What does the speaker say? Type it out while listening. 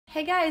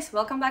Hey guys,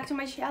 welcome back to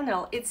my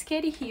channel. It's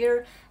Katty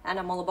here and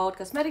I'm all about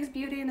cosmetics,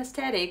 beauty and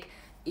aesthetic.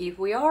 If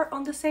we are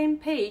on the same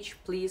page,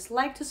 please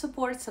like to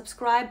support,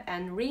 subscribe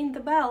and ring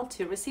the bell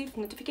to receive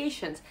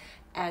notifications.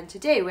 And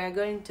today we are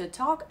going to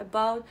talk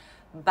about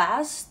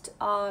best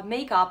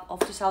makeup of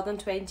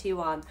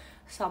 2021.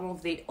 Some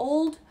of the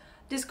old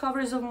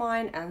discoveries of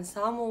mine and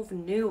some of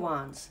new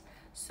ones.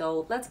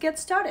 So let's get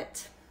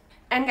started.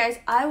 And guys,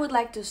 I would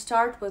like to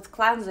start with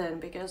cleansing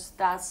because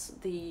that's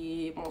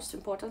the most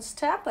important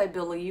step, I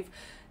believe,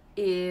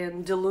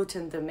 in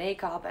diluting the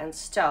makeup and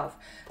stuff.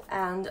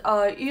 And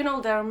you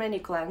know, there are many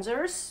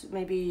cleansers.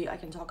 Maybe I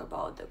can talk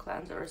about the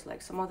cleansers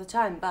like some other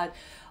time, but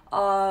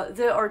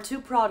there are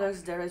two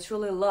products that I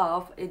truly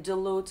love. It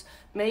dilutes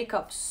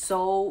makeup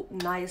so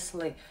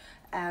nicely.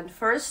 And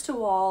first of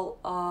all,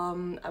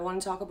 I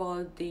want to talk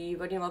about the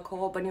Vanilla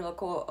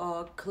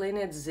Co Clean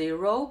It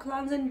Zero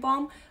Cleansing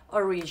Balm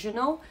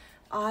Original.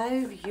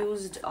 I've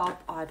used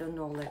up, I don't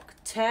know, like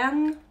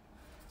 10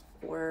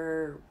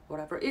 or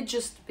whatever. It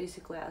just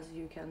basically, as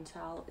you can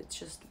tell, it's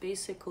just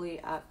basically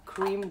a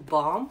cream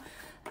balm,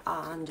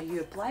 and you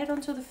apply it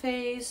onto the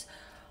face,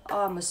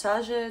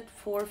 massage it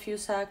for a few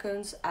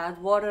seconds, add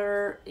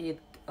water, it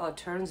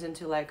turns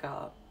into like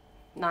a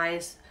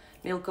nice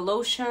milk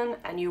lotion,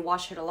 and you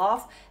wash it all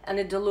off, and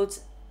it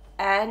dilutes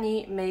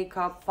any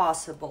makeup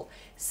possible.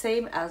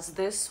 Same as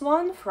this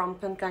one from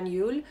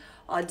Pencanule,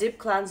 a deep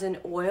cleansing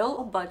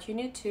oil, but you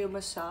need to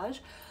massage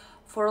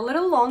for a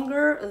little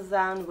longer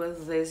than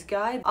with this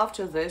guy.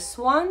 After this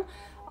one,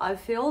 I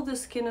feel the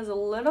skin is a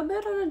little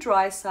bit on the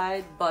dry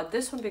side, but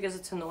this one, because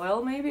it's an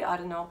oil, maybe, I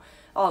don't know.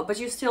 Oh, but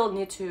you still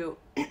need to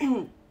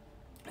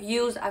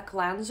use a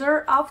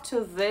cleanser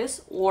after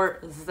this or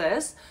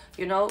this,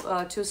 you know,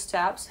 2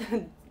 steps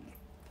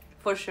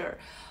for sure.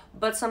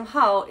 But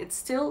somehow it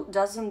still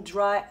doesn't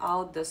dry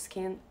out the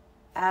skin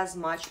as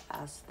much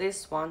as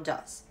this one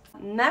does.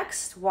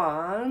 Next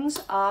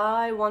ones,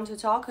 I want to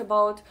talk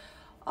about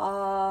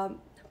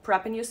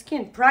prepping your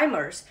skin,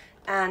 primers.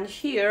 And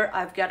here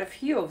I've got a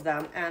few of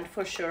them, and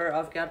for sure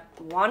I've got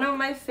one of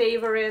my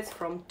favorites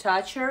from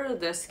Toucher,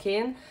 the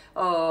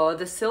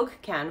Silk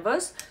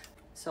Canvas.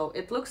 So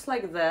it looks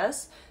like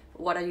this.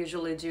 What I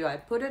usually do, I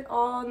put it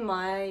on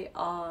my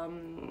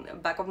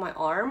back of my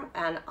arm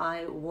and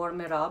I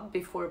warm it up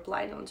before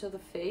applying onto the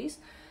face,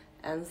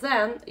 and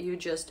then you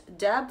just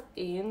dab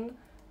in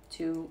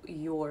to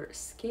your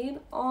skin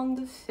on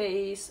the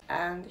face,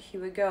 and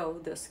here we go,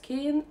 the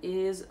skin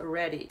is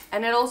ready.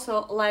 And it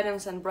also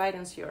lightens and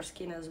brightens your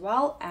skin as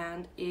well,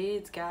 and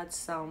it's got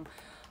some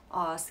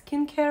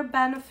skincare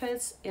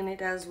benefits in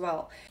it as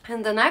well.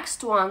 And the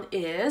next one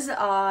is,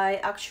 I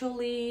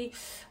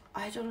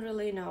don't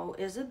really know,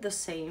 is it the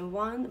same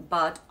one,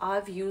 but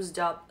I've used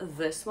up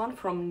this one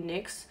from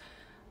NYX,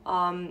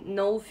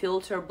 No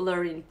Filter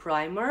Blurring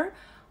Primer.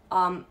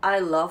 I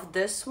love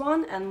this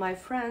one, and my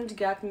friend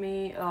got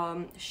me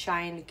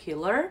Shine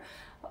Killer,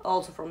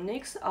 also from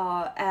NYX,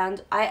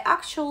 and I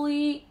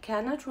actually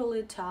cannot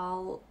really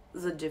tell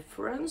the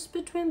difference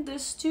between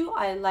these two.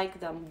 I like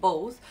them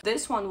both.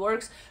 This one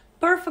works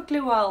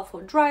perfectly well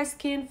for dry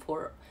skin,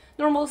 for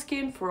normal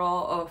skin,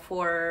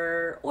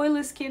 for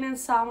oily skin in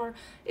summer.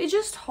 It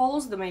just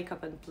holds the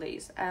makeup in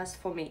place. As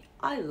for me,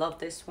 I love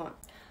this one.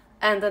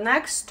 And the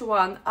next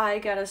one, I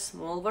got a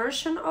small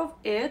version of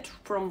it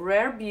from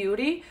Rare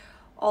Beauty,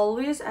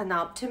 Always an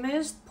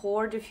Optimist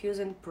Pore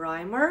Diffusing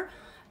Primer.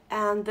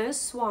 And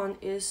this one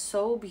is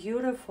so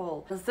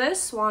beautiful.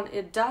 This one,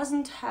 it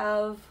doesn't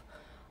have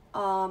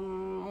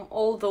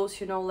all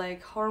those, you know,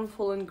 like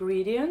harmful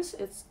ingredients.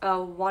 It's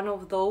one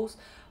of those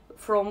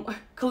from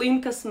Clean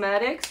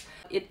Cosmetics.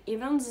 It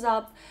evens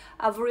up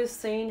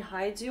everything,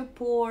 hides your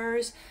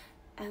pores,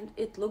 and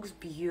it looks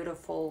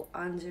beautiful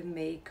under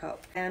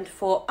makeup. And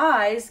for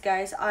eyes,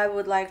 guys, I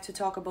would like to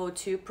talk about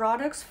 2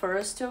 products.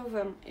 First of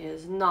them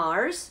is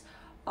NARS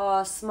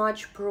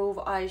Smudge Proof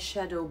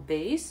Eyeshadow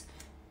Base,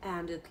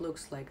 and it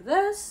looks like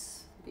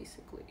this,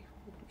 basically.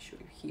 Let me show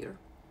you here.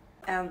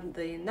 And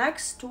the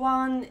next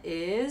one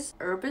is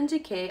Urban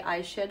Decay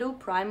Eyeshadow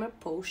Primer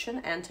Potion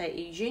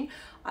Anti-Aging.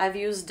 I've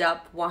used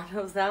up one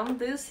of them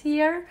this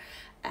year,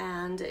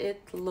 and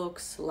it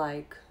looks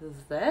like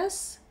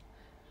this.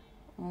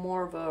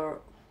 More of a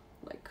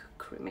like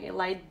creamy,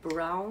 light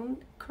brown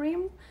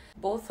cream.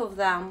 Both of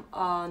them,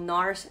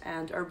 NARS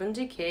and Urban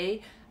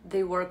Decay,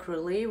 they work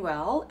really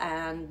well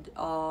and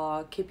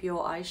keep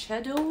your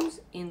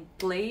eyeshadows in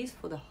place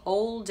for the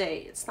whole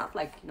day. It's not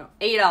like, you know,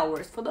 8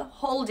 hours, for the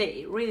whole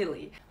day,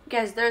 really.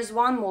 Guys, there's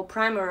one more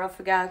primer I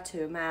forgot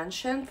to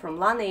mention from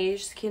Laneige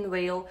Skin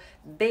Veil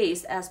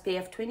Base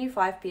SPF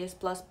 25 PS++.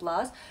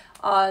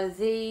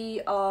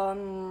 They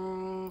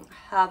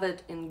have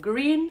it in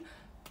green,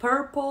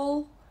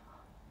 purple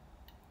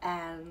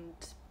and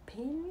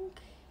pink.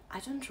 I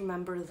don't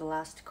remember the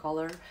last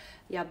color.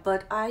 Yeah,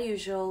 but I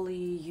usually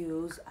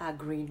use a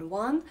green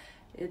one.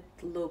 It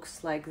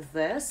looks like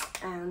this,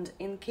 and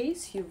in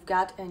case you've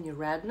got any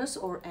redness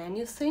or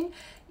anything,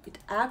 it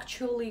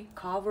actually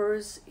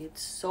covers it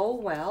so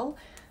well,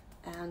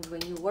 and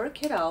when you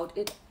work it out,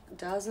 it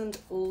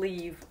doesn't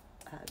leave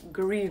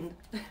green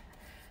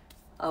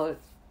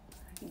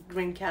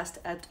green cast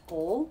at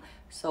all.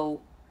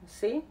 So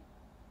see.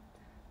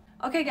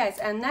 Okay guys,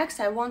 and next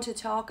I want to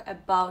talk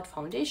about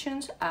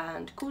foundations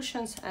and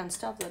cushions and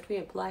stuff that we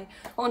apply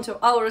onto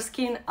our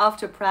skin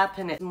after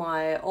prepping it.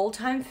 My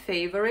all-time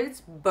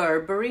favorites,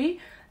 Burberry.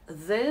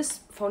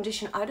 This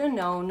foundation, I don't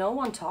know, no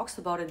one talks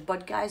about it,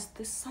 but guys,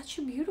 this is such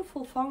a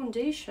beautiful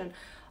foundation.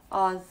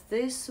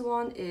 This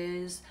one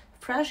is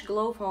Fresh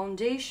Glow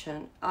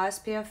Foundation,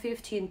 SPF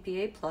 15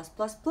 PA+++,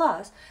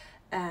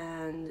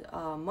 and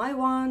my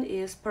one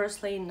is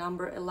Purslane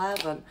number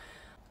 11.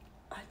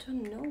 I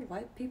don't know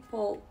why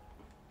people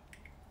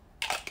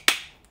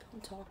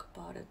don't talk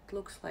about it. It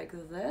looks like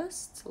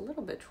this. It's a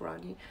little bit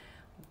runny,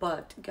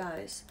 but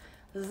guys,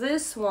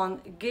 this one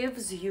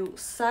gives you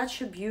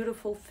such a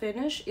beautiful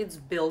finish. It's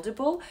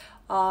buildable.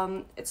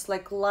 It's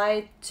like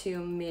light to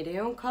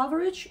medium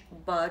coverage,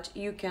 but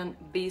you can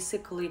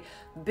basically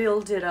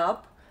build it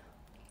up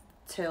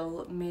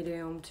till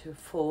medium to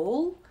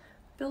full,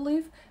 I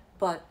believe.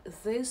 But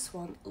this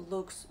one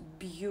looks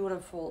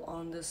beautiful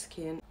on the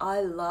skin.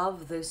 I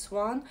love this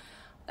one,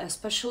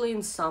 especially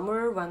in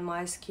summer when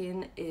my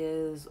skin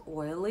is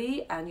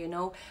oily, and you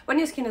know, when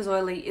your skin is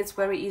oily, it's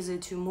very easy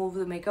to move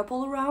the makeup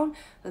all around,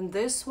 and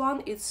this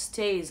one, it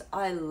stays.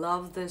 I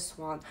love this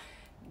one.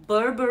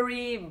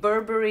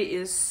 Burberry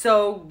is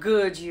so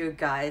good, you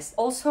guys.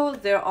 Also,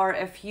 there are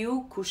a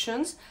few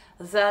cushions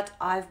that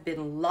I've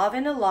been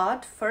loving a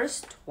lot.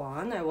 First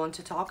one I want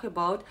to talk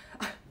about,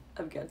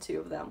 I've got two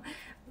of them.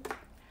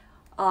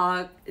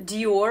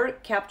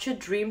 Dior Capture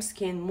Dream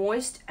Skin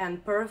Moist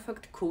and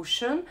Perfect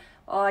Cushion.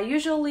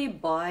 Usually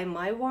buy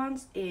my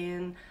ones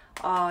in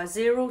 010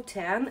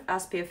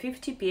 SPF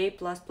 50 PA+++,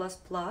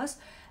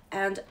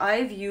 and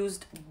I've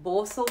used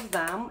both of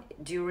them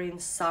during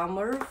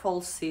summer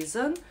fall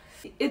season.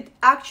 It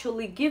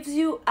actually gives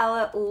you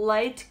a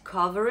light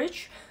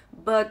coverage,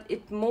 but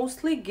it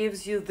mostly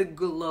gives you the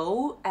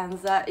glow, and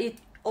that it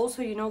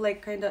also, you know,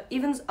 like kind of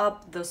evens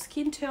up the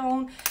skin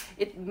tone.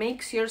 It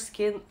makes your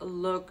skin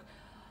look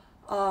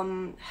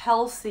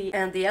healthy.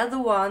 And the other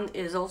one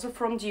is also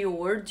from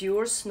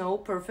Dior Snow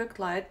Perfect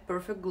Light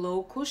Perfect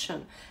Glow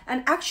Cushion.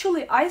 And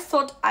actually I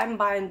thought I'm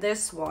buying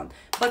this one,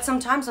 but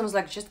sometimes I was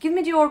like, just give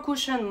me Dior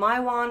cushion,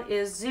 my one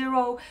is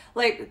 10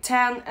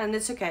 and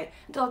it's okay.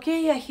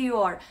 Okay, yeah, here you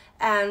are.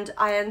 And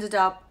I ended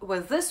up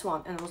with this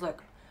one and I was like,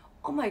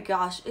 oh my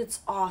gosh, it's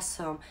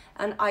awesome.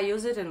 And I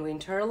use it in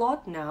winter a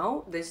lot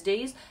now these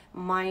days.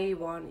 My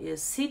one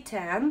is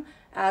C10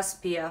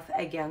 SPF,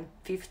 again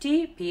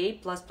 50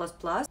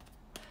 PA+++.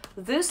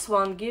 This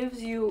one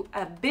gives you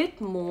a bit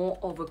more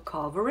of a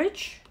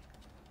coverage,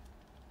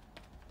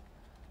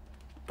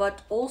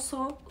 but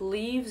also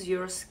leaves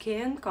your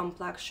skin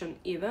complexion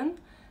even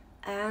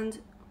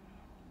and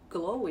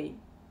glowy.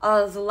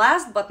 The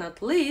last but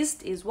not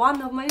least is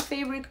one of my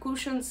favorite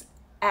cushions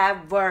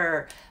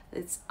ever.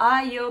 It's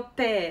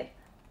IOPE.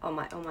 Oh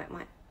my,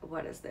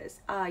 what is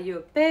this?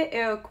 IOPE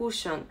Air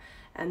Cushion.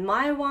 And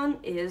my one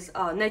is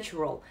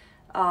natural.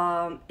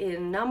 In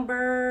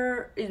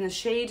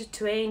shade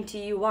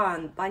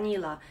 21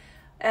 vanilla,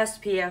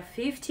 SPF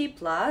 50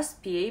 plus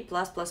PA+++.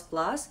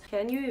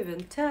 Can you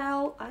even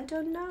tell? I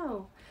don't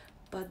know,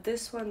 but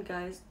this one,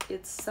 guys,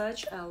 it's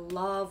such a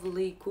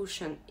lovely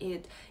cushion.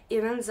 It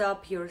evens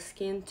up your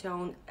skin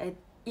tone. It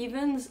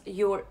evens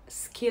your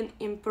skin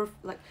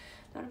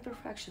not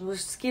imperfection, with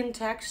skin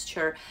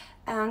texture,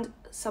 and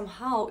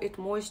somehow it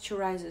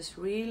moisturizes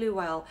really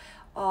well.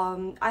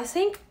 I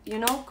think, you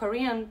know,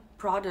 Korean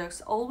products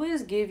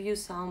always give you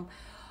some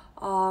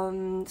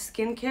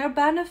skincare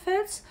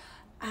benefits,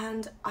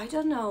 and I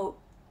don't know,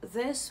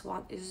 this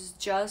one is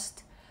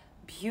just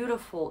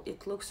beautiful.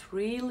 It looks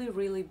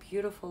really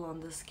beautiful on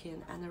the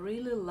skin, and I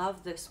really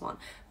love this one.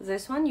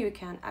 This one you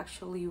can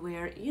actually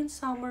wear in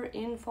summer,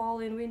 in fall,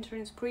 in winter,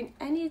 in spring,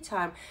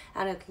 anytime,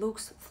 and it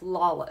looks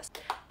flawless.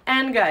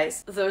 And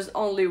guys, there's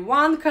only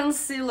one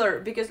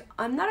concealer, because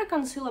I'm not a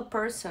concealer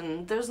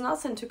person. There's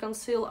nothing to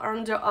conceal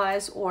under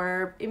eyes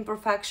or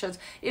imperfections.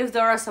 If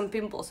there are some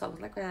pimples, I was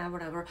like,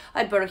 whatever,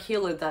 I'd better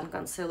heal it than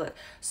conceal it.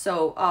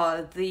 So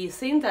the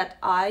thing that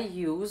I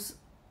use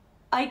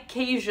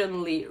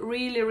occasionally,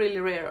 really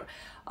rare,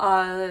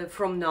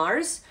 from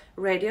NARS,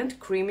 Radiant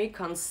Creamy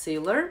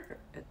Concealer.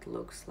 It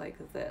looks like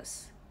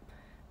this.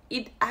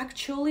 It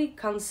actually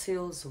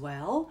conceals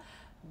well,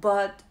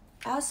 but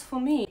as for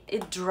me,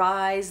 it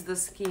dries the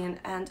skin,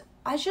 and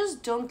I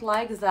just don't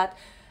like that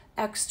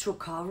extra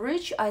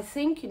coverage. I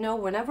think, you know,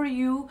 whenever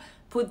you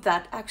put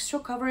that extra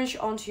coverage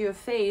onto your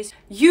face,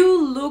 you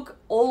look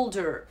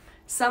older.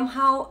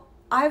 Somehow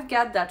I've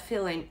got that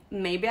feeling.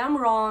 Maybe I'm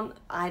wrong,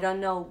 I don't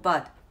know,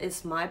 but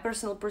it's my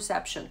personal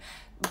perception.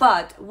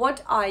 But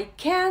what I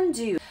can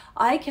do,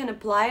 I can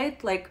apply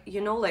it like,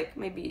 you know, like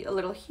maybe a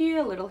little here,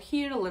 a little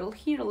here, a little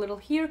here, a little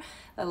here,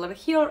 a little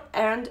here,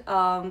 and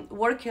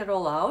work it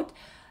all out.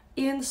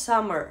 In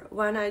summer,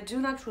 when I do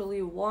not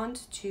really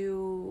want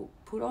to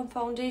put on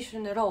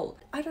foundation at all,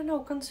 I don't know,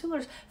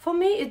 concealers, for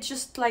me it's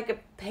just like a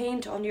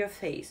paint on your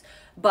face.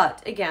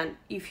 But again,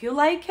 if you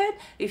like it,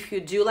 if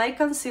you do like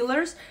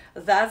concealers,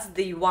 that's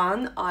the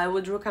one I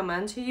would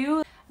recommend to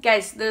you.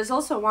 Guys, there's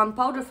also one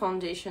powder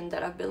foundation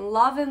that I've been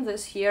loving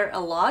this year a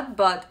lot,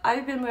 but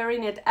I've been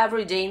wearing it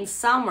every day in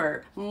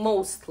summer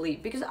mostly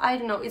because I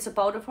don't know, it's a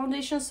powder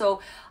foundation, so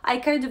I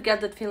kind of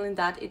get that feeling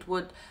that it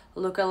would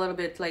look a little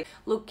bit like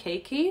look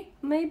cakey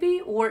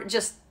maybe, or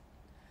just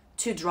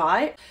too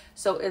dry.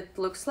 So it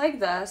looks like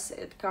this.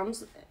 It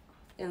comes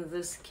in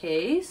this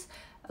case.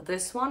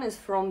 This one is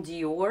from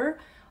Dior.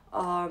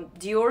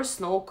 Dior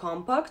Snow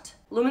Compact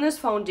Luminous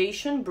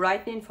Foundation,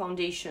 Brightening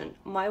Foundation.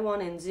 My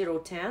one in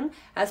 010,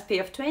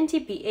 SPF 20,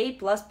 PA+++,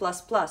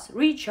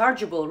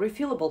 rechargeable,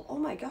 refillable. Oh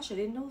my gosh, I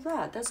didn't know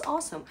that. That's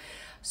awesome.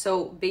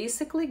 So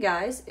basically,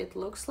 guys, it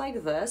looks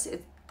like this.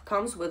 It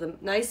comes with a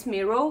nice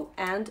mirror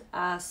and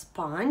a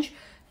sponge.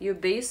 You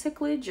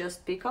basically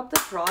just pick up the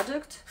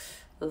product,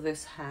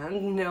 this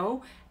hand,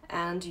 no,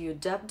 and you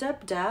dab,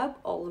 dab, dab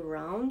all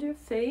around your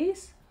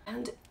face.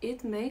 And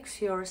it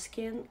makes your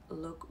skin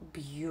look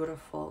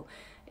beautiful.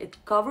 It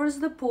covers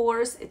the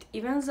pores, it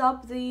evens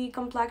up the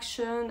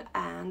complexion,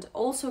 and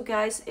also,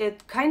 guys,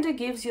 it kind of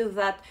gives you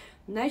that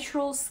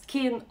natural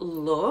skin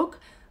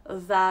look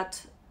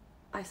that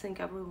I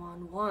think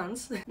everyone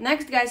wants.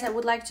 Next, guys, I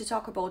would like to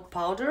talk about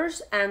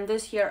powders, and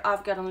this year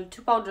I've got only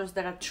 2 powders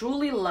that I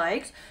truly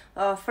liked.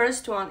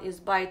 First one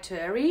is by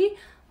Tilbury.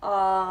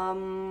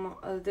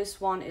 This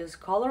one is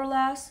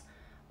colorless.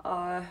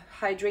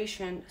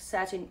 Hydration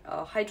satin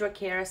Hydra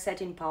Care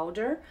satin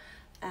powder,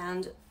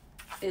 and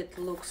it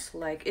looks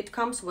like it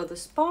comes with a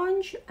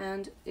sponge,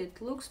 and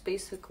it looks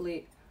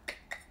basically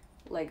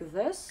like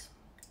this,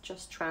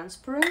 just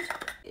transparent.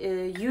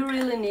 You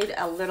really need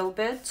a little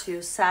bit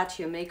to set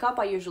your makeup.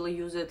 I usually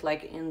use it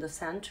like in the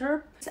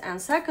center.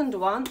 And second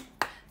one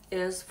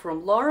is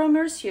from Laura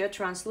Mercier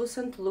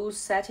translucent loose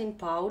satin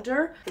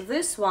powder.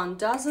 This one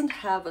doesn't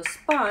have a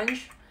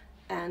sponge,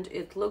 and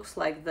it looks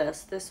like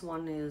this. This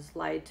one is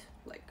light,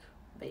 like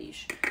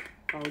beige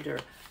powder,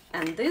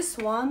 and this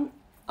one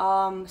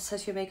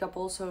sets your makeup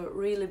also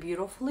really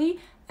beautifully,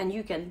 and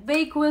you can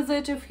bake with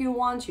it if you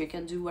want. You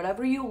can do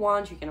whatever you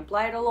want. You can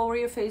apply it all over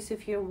your face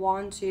if you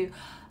want to.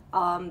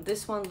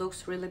 This one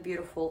looks really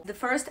beautiful. The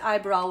first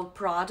eyebrow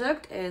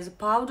product is a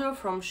powder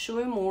from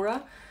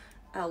Shuimura,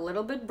 a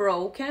little bit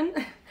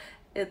broken.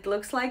 It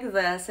looks like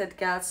this. It's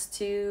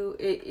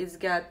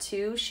got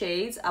 2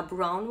 shades, a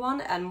brown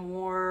one and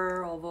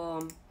more of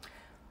a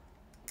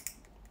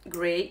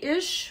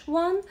grayish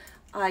one.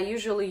 I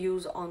usually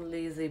use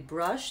only the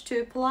brush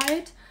to apply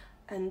it.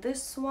 And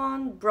this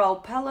one, brow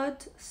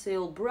palette,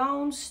 Seal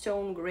Brown,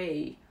 Stone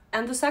Gray.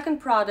 And the second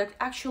product,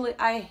 actually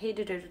I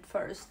hated it at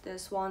first.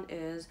 This one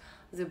is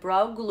the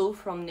brow glue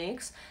from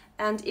NYX,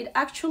 and it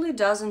actually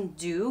doesn't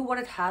do what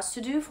it has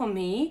to do for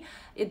me.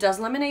 It does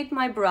laminate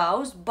my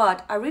brows,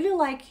 but I really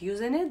like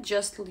using it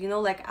just, you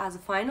know, like as a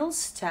final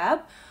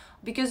step,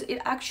 because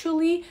it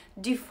actually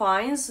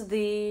defines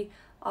the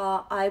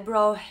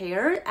eyebrow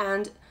hair.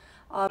 And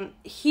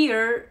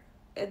here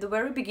at the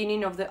very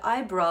beginning of the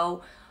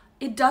eyebrow,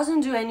 it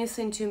doesn't do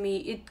anything to me.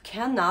 It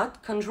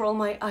cannot control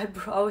my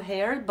eyebrow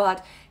hair,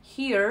 but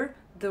here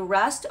the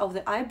rest of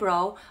the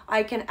eyebrow,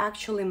 I can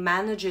actually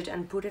manage it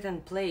and put it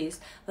in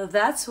place.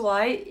 That's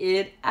why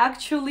it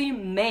actually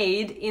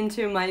made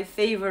into my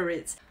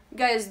favorites.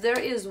 Guys, there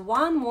is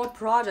one more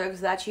product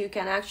that you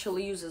can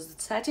actually use as a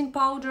setting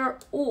powder,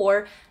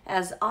 or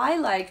as I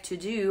like to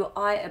do,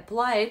 I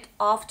apply it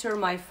after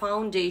my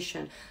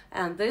foundation.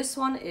 And this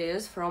one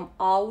is from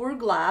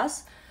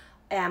Hourglass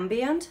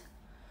Ambient.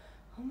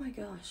 Oh my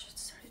gosh, it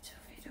started to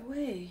fade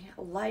away.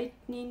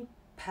 Lightning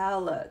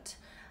palette.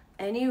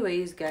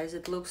 Anyways, guys,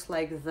 it looks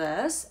like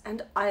this,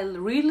 and I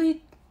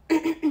really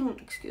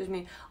excuse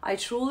me, I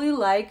truly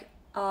like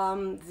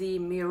the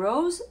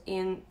mirrors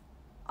in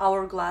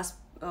Hourglass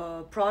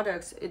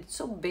products. It's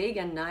so big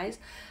and nice,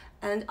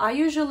 and I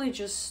usually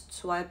just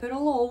swipe it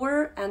all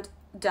over and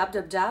dab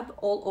dab dab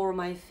all over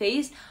my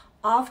face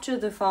after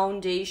the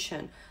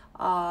foundation,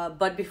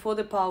 but before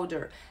the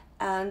powder.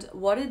 And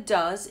what it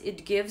does,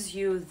 it gives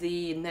you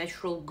the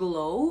natural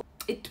glow.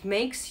 It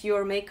makes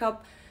your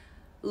makeup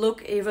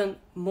look even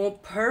more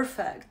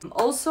perfect.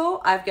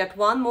 Also, I've got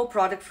one more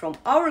product from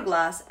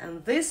Hourglass,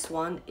 and this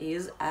one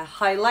is a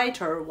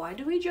highlighter. Why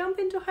do we jump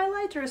into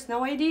highlighters?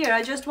 No idea.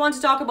 I just want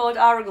to talk about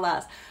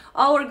Hourglass.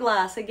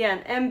 Hourglass, again,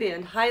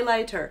 ambient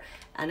highlighter,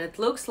 and it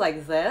looks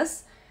like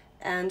this.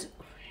 And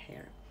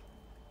here,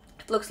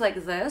 it looks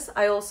like this.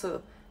 I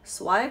also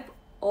swipe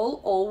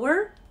all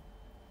over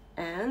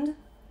and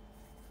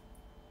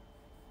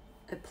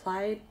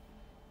apply it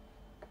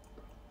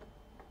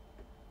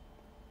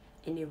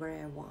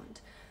anywhere I want.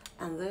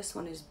 And this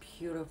one is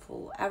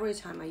beautiful. Every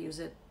time I use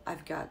it,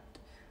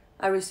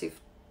 I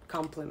receive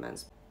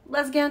compliments.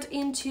 Let's get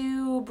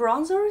into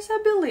bronzers,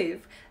 I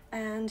believe.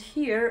 And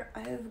here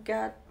I've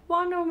got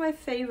one of my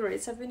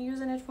favorites. I've been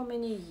using it for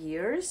many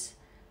years,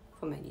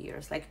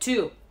 like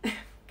 2.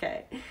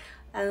 Okay,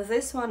 and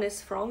this one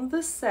is from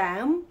the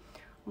Saem.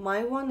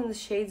 My one in the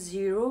shade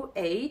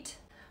 08,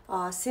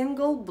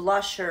 single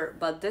blusher,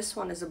 but this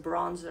one is a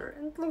bronzer.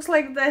 It looks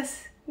like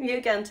this.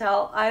 You can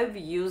tell I've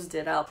used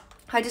it up.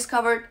 I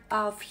discovered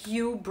a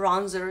few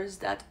bronzers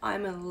that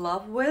I'm in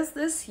love with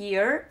this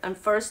year, and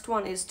first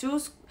one is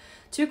Too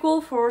Cool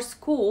for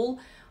School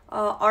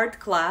art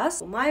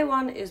class. My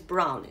one is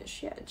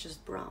brownish, yeah,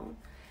 just brown,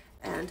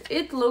 and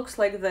it looks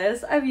like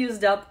this. I've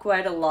used up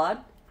quite a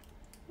lot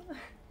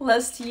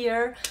last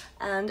year,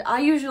 and I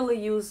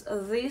usually use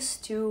these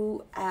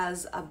two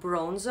as a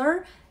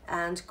bronzer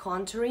and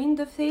contouring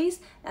the face,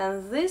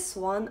 and this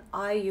one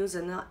I use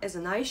as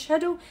an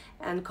eyeshadow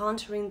and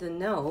contouring the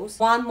nose.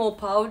 One more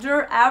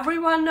powder,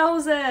 everyone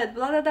knows it,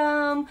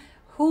 blah-da-dum,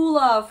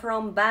 Hoola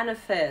from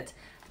Benefit.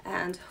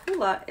 And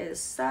Hoola is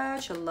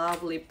such a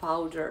lovely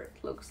powder.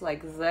 It looks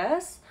like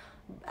this.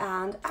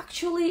 And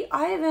actually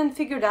I haven't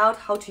figured out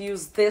how to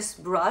use this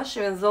brush,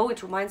 even though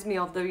it reminds me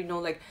of the, you know,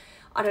 like,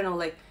 I don't know,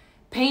 like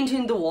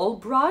painting the wall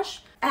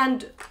brush.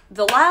 And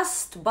the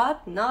last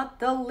but not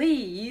the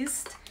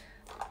least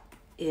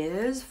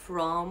is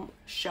from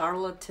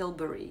Charlotte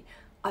Tilbury.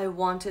 I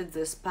wanted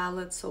this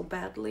palette so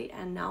badly,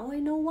 and now I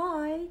know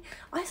why.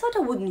 I thought I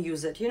wouldn't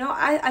use it, you know,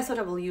 I thought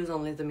I will use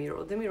only the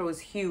mirror. The mirror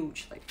is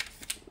huge, like,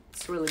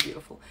 it's really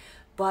beautiful.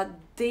 But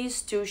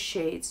these two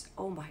shades,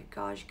 oh my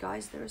gosh,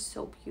 guys, they're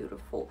so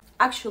beautiful.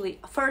 Actually,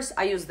 first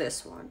I used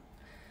this one.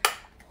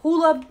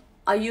 Hoola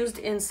I used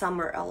in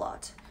summer a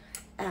lot.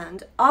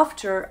 And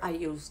after I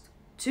used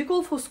Too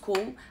Cool for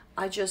School,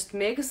 I just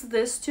mix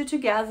these two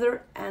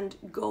together and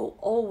go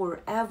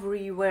over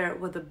everywhere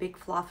with a big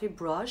fluffy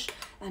brush,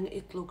 and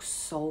it looks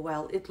so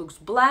well. It looks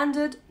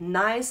blended,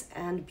 nice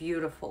and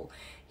beautiful.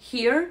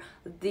 Here,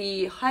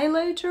 the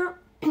highlighter,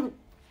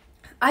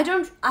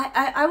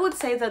 I would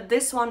say that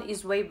this one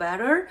is way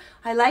better.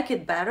 I like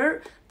it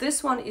better.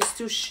 This one is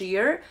too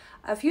sheer.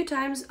 A few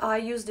times I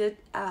used it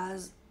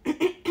as,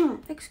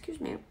 excuse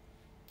me.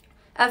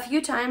 A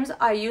few times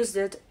I used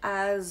it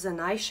as an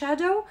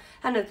eyeshadow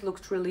and it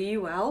looked really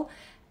well.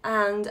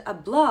 And a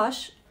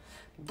blush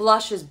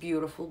is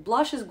beautiful.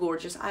 Blush is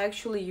gorgeous. I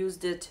actually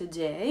used it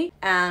today.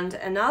 And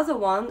another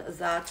one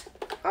that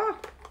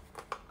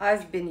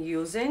I've been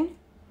using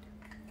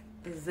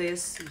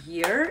this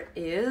year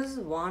is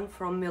one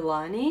from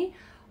Milani,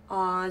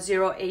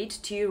 08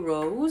 Tea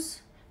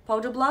Rose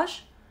powder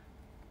blush.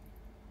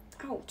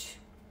 Ouch.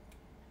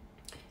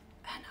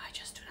 And I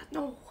just do not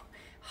know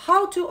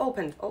how to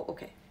open it. Oh,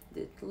 okay.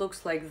 It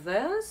looks like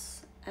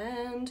this,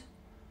 and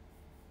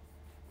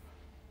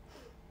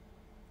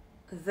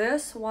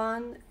this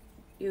one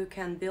you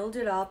can build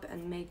it up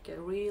and make a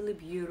really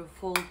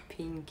beautiful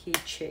pinky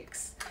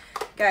cheeks.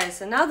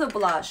 Guys, another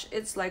blush,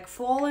 it's like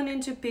falling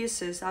into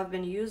pieces. I've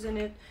been using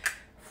it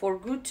for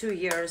good 2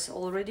 years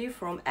already,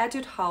 from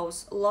Etude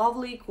House,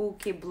 Lovely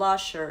Cookie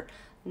Blusher,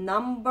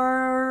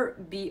 number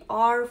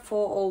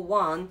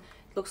BR401.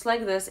 Looks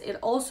like this. It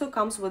also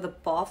comes with a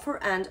puffer,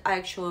 and I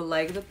actually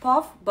like the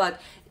puff,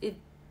 but it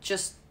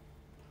just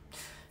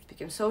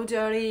became so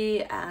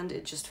dirty and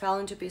it just fell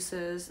into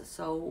pieces,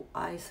 so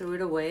I threw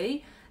it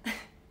away.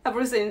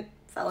 Everything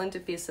fell into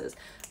pieces.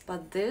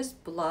 But this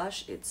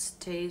blush, it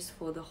stays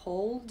for the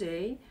whole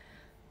day,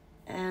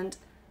 and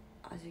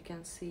as you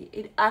can see,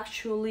 it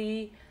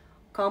actually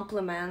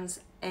complements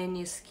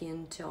any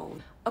skin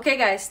tone. Okay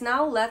guys,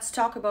 now let's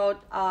talk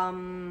about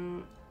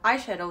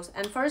eyeshadows,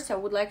 and first I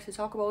would like to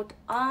talk about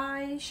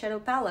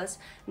eyeshadow palettes.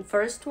 And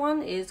first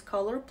one is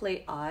Color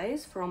Play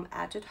Eyes from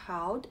Etude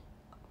House.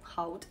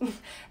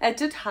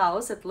 Etude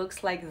House. It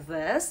looks like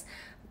this.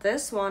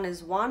 This one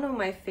is one of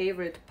my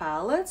favorite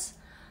palettes,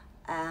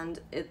 and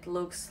it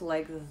looks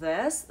like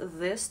this.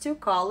 These two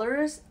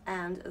colors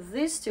and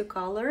these two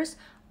colors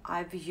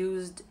I've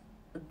used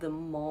the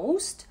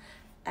most,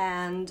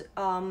 and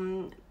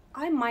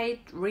I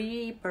might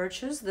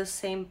repurchase the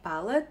same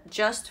palette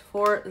just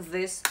for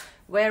this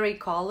very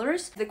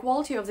colors. The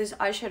quality of this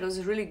eyeshadow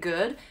is really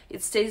good.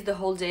 It stays the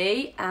whole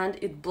day and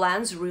it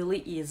blends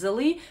really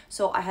easily,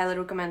 so I highly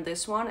recommend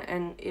this one,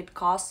 and it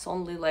costs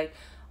only like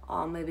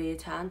maybe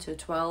 $10 to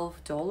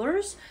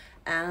 $12.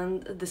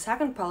 And the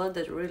second palette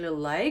that I really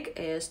like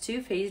is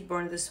Too Faced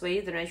Born This Way,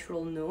 the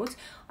Natural Nudes.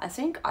 I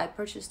think I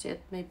purchased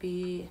it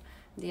maybe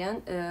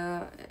in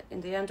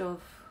the end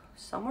of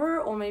summer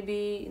or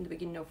maybe in the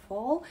beginning of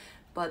fall,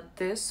 but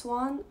this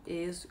one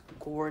is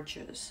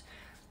gorgeous.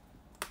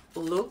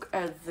 Look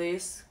at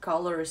these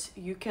colors.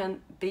 You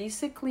can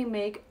basically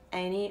make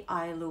any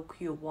eye look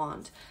you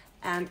want,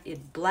 and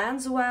it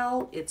blends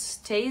well, it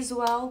stays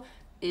well,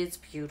 it's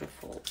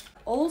beautiful.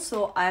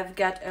 Also, I've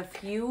got a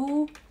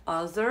few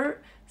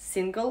other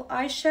single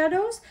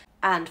eyeshadows,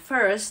 and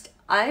first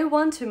I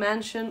want to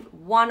mention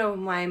one of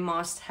my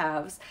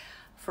must-haves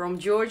from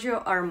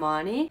Giorgio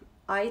Armani,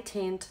 Eye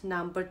Tint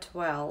number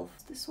 12.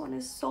 This one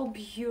is so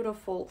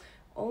beautiful.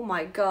 Oh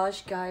my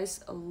gosh,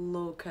 guys,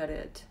 look at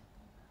it.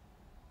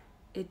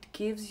 It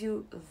gives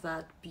you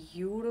that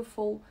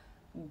beautiful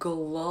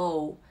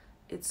glow.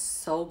 It's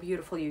so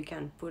beautiful. You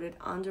can put it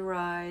under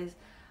eyes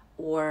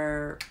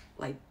or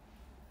like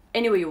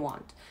anywhere you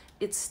want.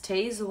 It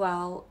stays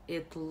well.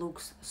 It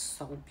looks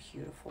so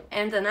beautiful.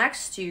 And the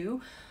next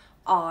two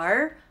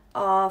are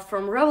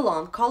from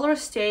Revlon, Color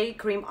Stay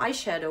Cream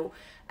Eyeshadow.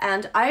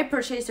 and I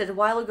purchased it a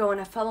while ago and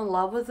I fell in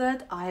love with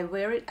it. I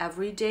wear it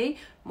every day.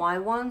 My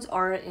ones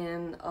are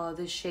in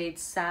the shade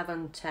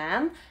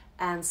 710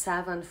 and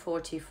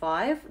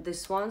 745.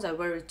 These ones I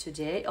wear it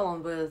today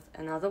along with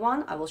another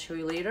one I will show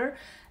you later,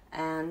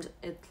 and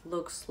it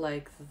looks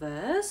like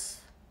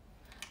this.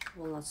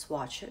 Well, let's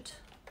swatch it.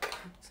 I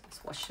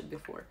swatched it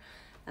before.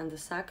 And the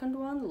second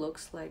one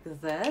looks like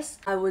this.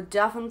 I would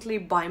definitely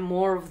buy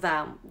more of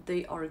them.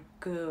 They are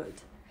good.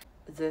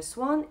 This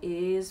one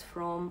is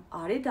from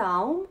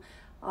Aridaum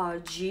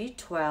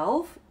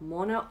G12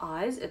 Mono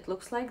Eyes. It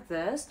looks like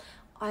this.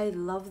 I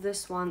love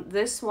this one.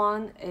 This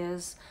one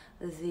is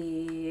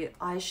the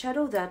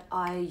eyeshadow that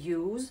I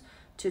use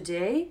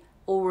today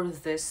over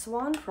this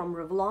one from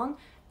Revlon.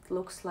 It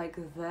looks like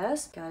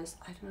this. Guys,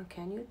 I don't know,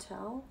 can you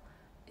tell?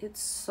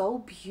 It's so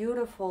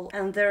beautiful.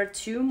 And there are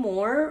two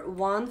more,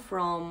 one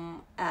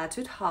from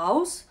Etude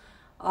House.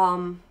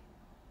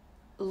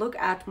 Look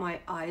at My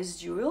Eyes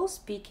Jewels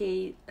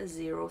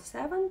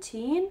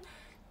PK017,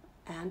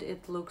 and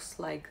it looks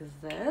like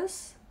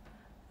this.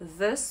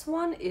 This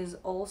one is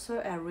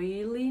also a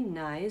really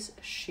nice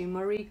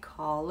shimmery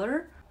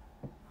color.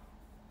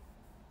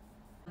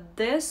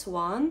 This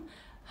one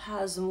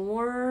has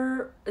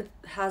more, it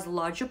has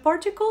larger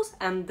particles,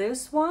 and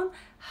this one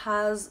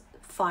has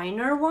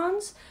finer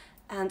ones,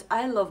 and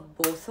I love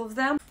both of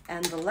them.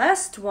 And the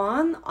last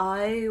one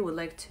I would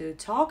like to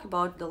talk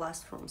about, the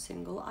last from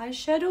single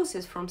eyeshadows,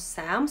 is from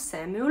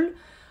Samuel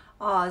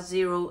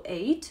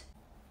 08.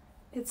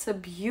 It's a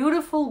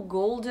beautiful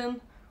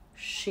golden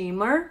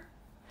shimmer,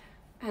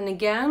 and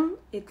again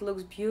it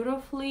looks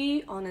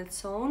beautifully on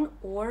its own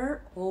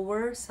or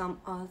over some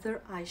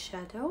other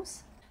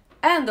eyeshadows.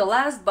 And the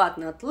last but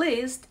not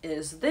least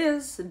is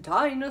this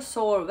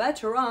dinosaur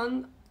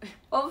veteran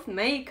of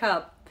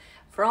makeup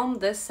from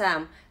the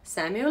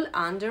Samuel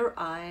Under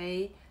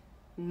Eye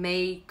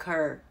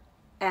Maker.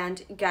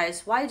 And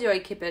guys, why do I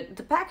keep it?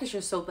 The package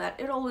is so bad,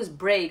 it always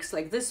breaks,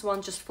 like this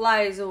one just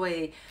flies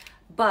away.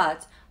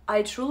 But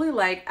I truly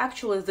like,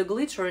 actually the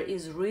glitter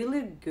is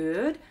really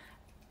good.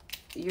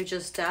 You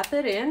just tap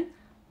it in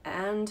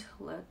and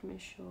let me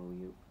show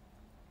you.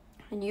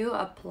 And you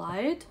apply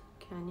it,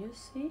 can you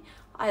see?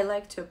 I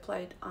like to apply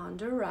it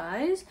under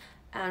eyes,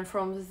 and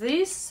from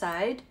this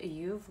side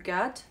you've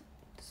got,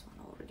 this one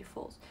already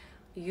falls,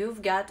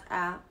 you've got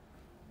a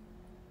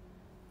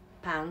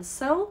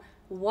pencil.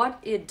 What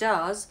it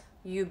does,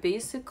 you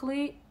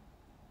basically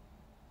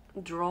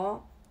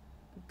draw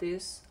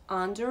this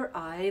under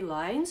eye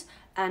lines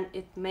and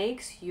it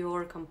makes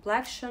your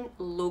complexion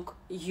look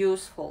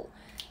useful.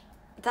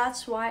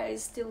 That's why I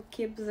still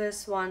keep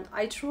this one.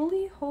 I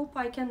truly hope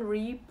I can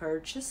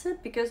repurchase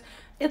it because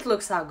it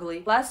looks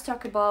ugly. Let's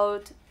talk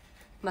about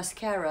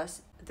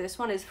mascaras. This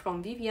one is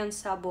from Vivienne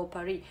Sabo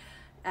Paris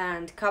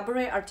and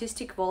Cabaret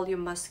Artistic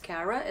Volume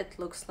Mascara. It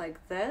looks like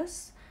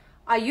this.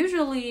 I use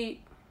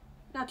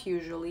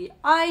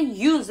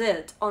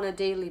it on a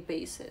daily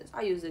basis.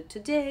 I use it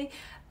today,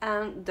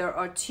 and there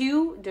are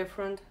two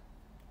different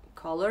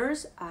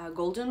colors, a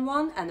golden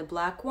one and a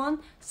black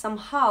one.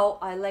 Somehow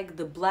I like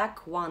the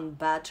black one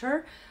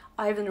better.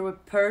 I even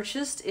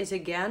repurchased it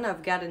again.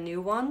 I've got a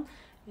new one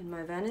in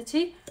my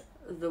vanity.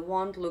 The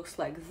wand looks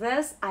like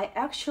this. I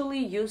actually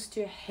used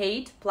to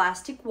hate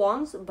plastic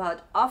wands,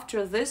 but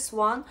after this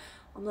one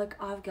I'm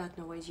like, I've got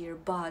no idea.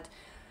 But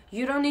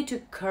you don't need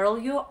to curl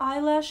your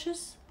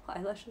lashes.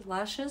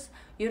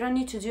 You don't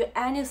need to do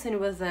anything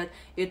with it.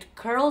 It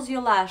curls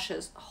your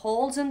lashes,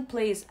 holds in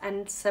place,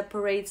 and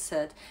separates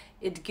it.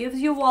 It gives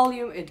you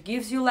volume, it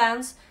gives you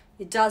length,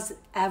 it does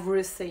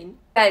everything,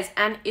 guys.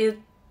 And it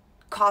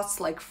costs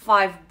like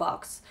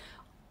 $5.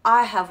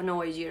 I have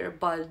no idea,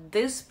 but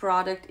this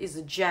product is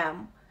a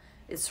gem.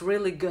 It's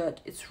really good.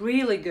 It's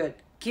really good.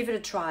 Give it a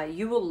try,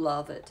 you will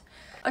love it.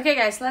 Okay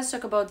guys, let's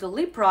talk about the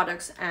lip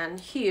products, and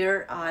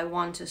here I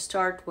want to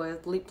start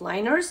with lip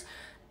liners.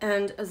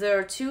 And there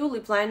are two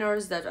lip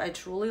liners that I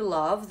truly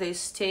love. They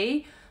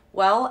stay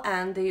well,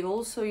 and they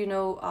also, you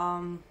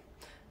know,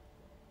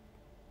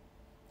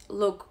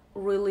 look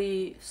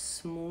really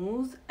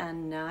smooth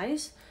and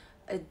nice.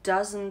 It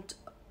doesn't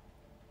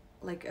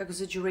like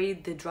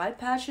exaggerate the dry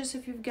patches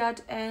if you've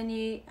got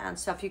any and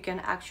stuff. You can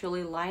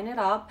actually line it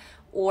up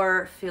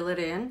or fill it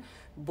in.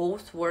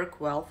 Both work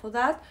well for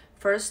that.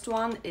 First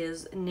one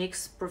is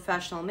NYX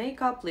Professional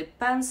Makeup Lip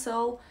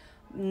Pencil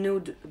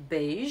Nude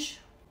Beige.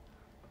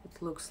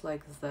 It looks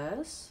like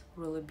this,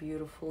 really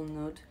beautiful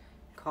nude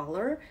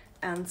color.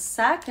 And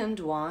second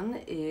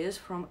one is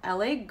from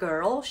LA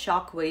Girl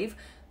Shockwave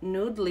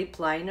Nude Lip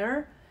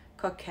Liner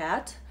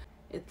Coquette.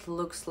 It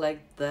looks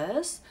like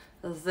this.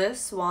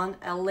 This one,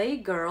 LA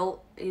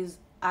Girl, is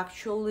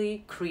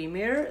actually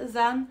creamier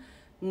than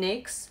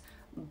NYX,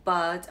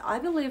 but I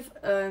believe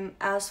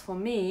as for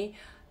me,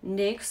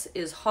 NYX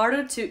is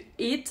harder to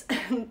eat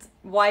and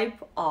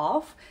wipe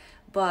off,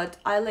 but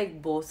I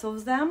like both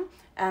of them.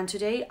 And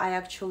today I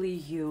actually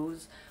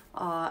use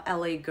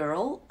LA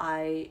Girl.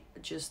 I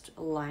just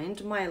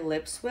lined my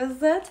lips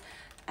with it,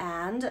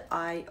 and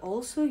I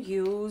also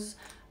use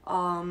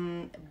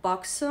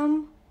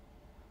Buxom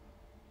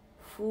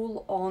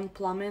full-on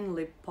plumbing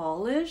lip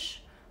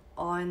polish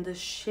in the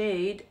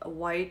shade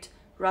White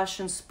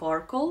Russian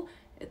Sparkle.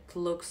 It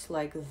looks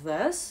like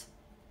this.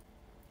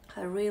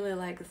 I really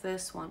like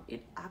this one.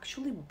 It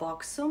actually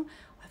buxom.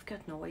 I've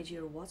got no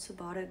idea what's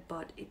about it,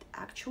 but it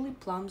actually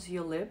plums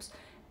your lips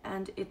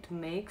and it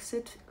makes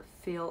it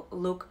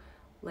look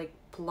like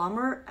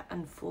plumper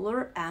and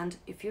fuller. And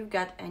if you've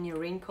got any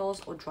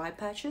wrinkles or dry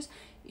patches,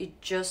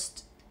 it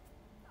just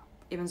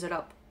evens it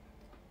up.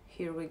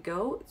 Here we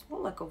go. It's more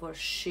like of a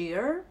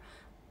sheer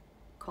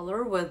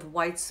color with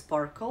white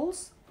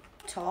sparkles.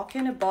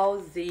 Talking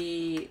about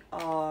the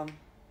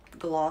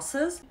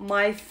glosses,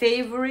 my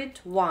favorite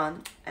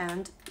one,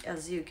 and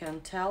as you can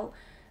tell,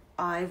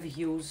 I've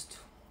used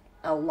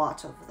a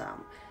lot of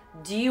them,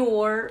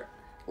 Dior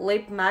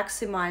Lip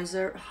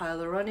Maximizer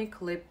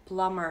Hyaluronic Lip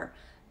Plumber.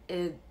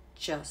 It's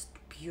just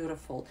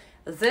beautiful.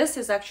 This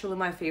is actually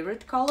my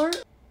favorite color.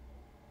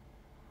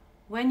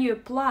 When you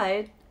apply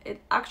it,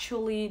 it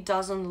actually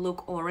doesn't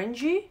look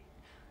orangey.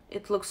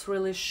 It looks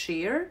really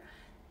sheer.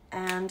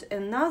 And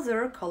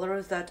another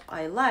color that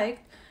I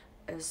liked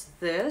is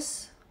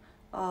this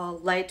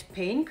light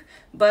pink,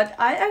 but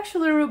I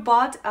actually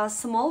rebought a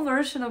small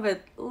version of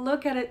it.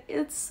 Look at it.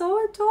 It's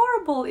so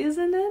adorable,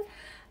 isn't it?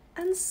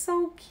 And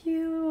so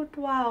cute.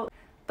 Wow.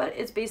 But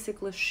it's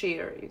basically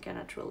sheer. You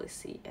cannot really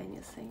see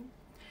anything.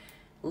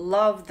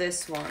 Love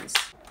this ones.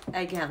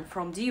 Again,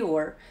 from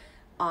Dior,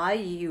 I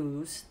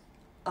used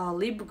a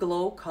Lip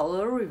Glow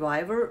Color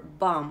Reviver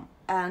Balm,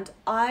 and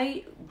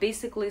I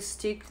basically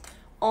stick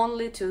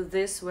only to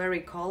this very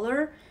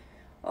color,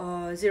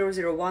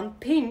 001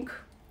 pink.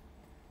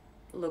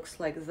 Looks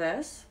like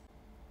this.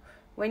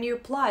 When you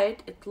apply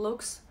it, it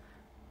looks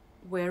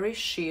very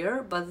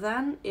sheer, but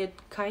then it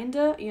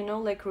kinda, you know,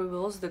 like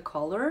reveals the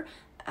color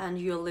and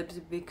your lips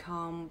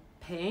become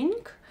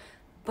pink.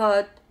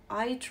 But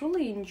I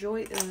truly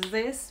enjoy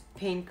this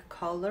pink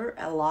color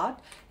a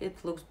lot. It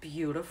looks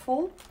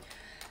beautiful.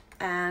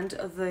 And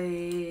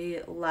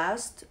the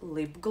last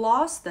lip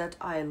gloss that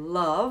I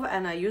love,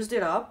 and I used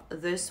it up,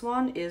 this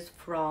one is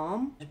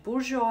from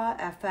Bourjois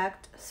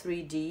Effect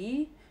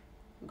 3D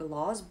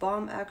Gloss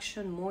Balm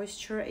Action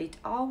Moisture 8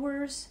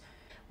 Hours.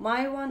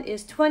 My one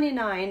is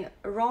 29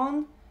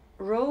 Ron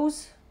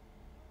Rose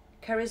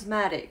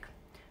Charismatic.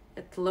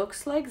 It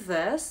looks like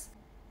this.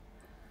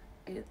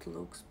 It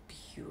looks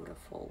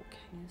beautiful.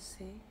 Can you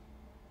see?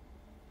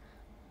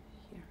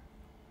 Here.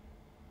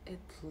 It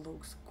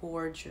looks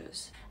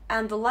gorgeous.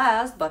 And the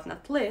last but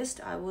not least,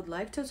 I would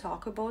like to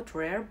talk about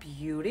Rare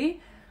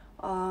Beauty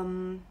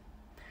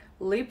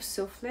Lip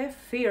Souffle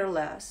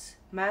Fearless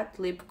Matte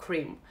Lip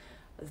Cream.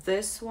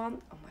 This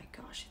one, oh my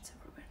gosh, it's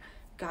everywhere.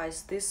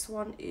 Guys, this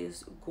one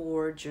is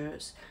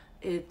gorgeous.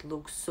 It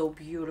looks so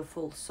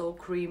beautiful, so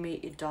creamy.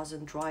 It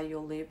doesn't dry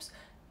your lips.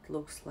 It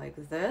looks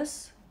like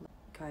this.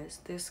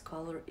 Guys, this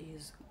color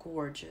is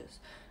gorgeous.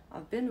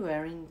 I've been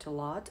wearing it a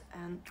lot,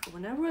 and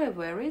whenever I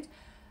wear it,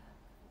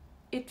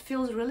 it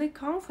feels really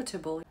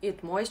comfortable.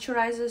 It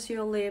moisturizes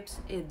your lips.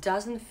 It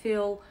doesn't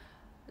feel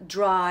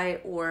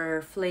dry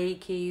or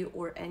flaky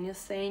or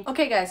anything.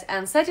 Okay guys,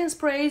 and setting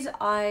sprays,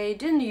 I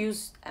didn't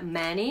use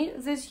many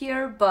this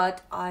year,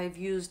 but I've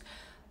used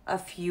a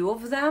few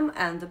of them,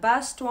 and the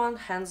best one,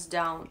 hands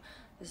down,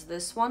 is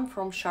this one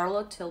from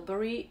Charlotte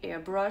Tilbury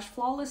Airbrush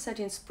Flawless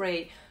Setting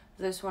Spray.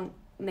 This one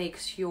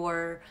makes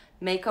your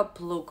makeup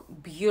look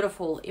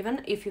beautiful,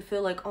 even if you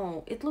feel like,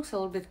 oh, it looks a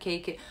little bit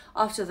cakey.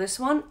 After this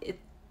one, it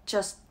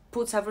just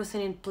puts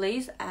everything in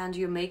place and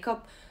your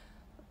makeup,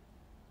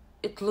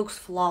 it looks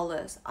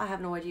flawless. I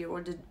have no idea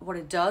what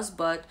it does,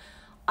 but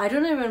I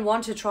don't even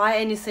want to try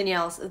anything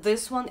else.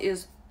 This one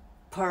is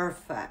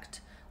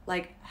perfect,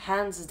 like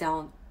hands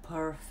down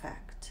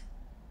perfect.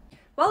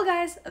 Well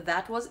guys,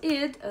 that was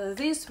it.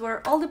 These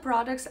were all the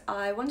products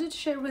I wanted to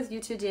share with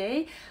you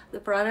today. The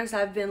products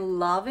I've been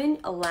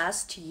loving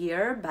last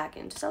year, back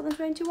in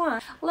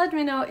 2021. Let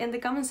me know in the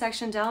comment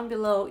section down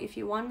below if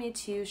you want me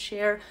to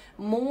share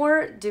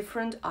more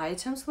different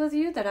items with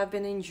you that I've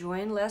been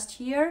enjoying last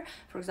year.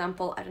 For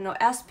example, I don't know,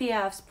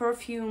 SPFs,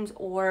 perfumes,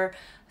 or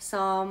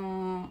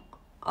some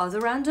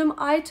other random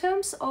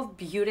items of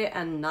beauty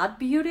and not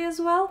beauty as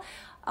well.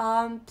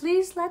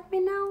 Please let me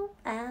know,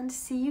 and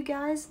see you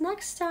guys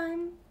next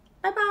time.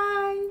 Bye bye.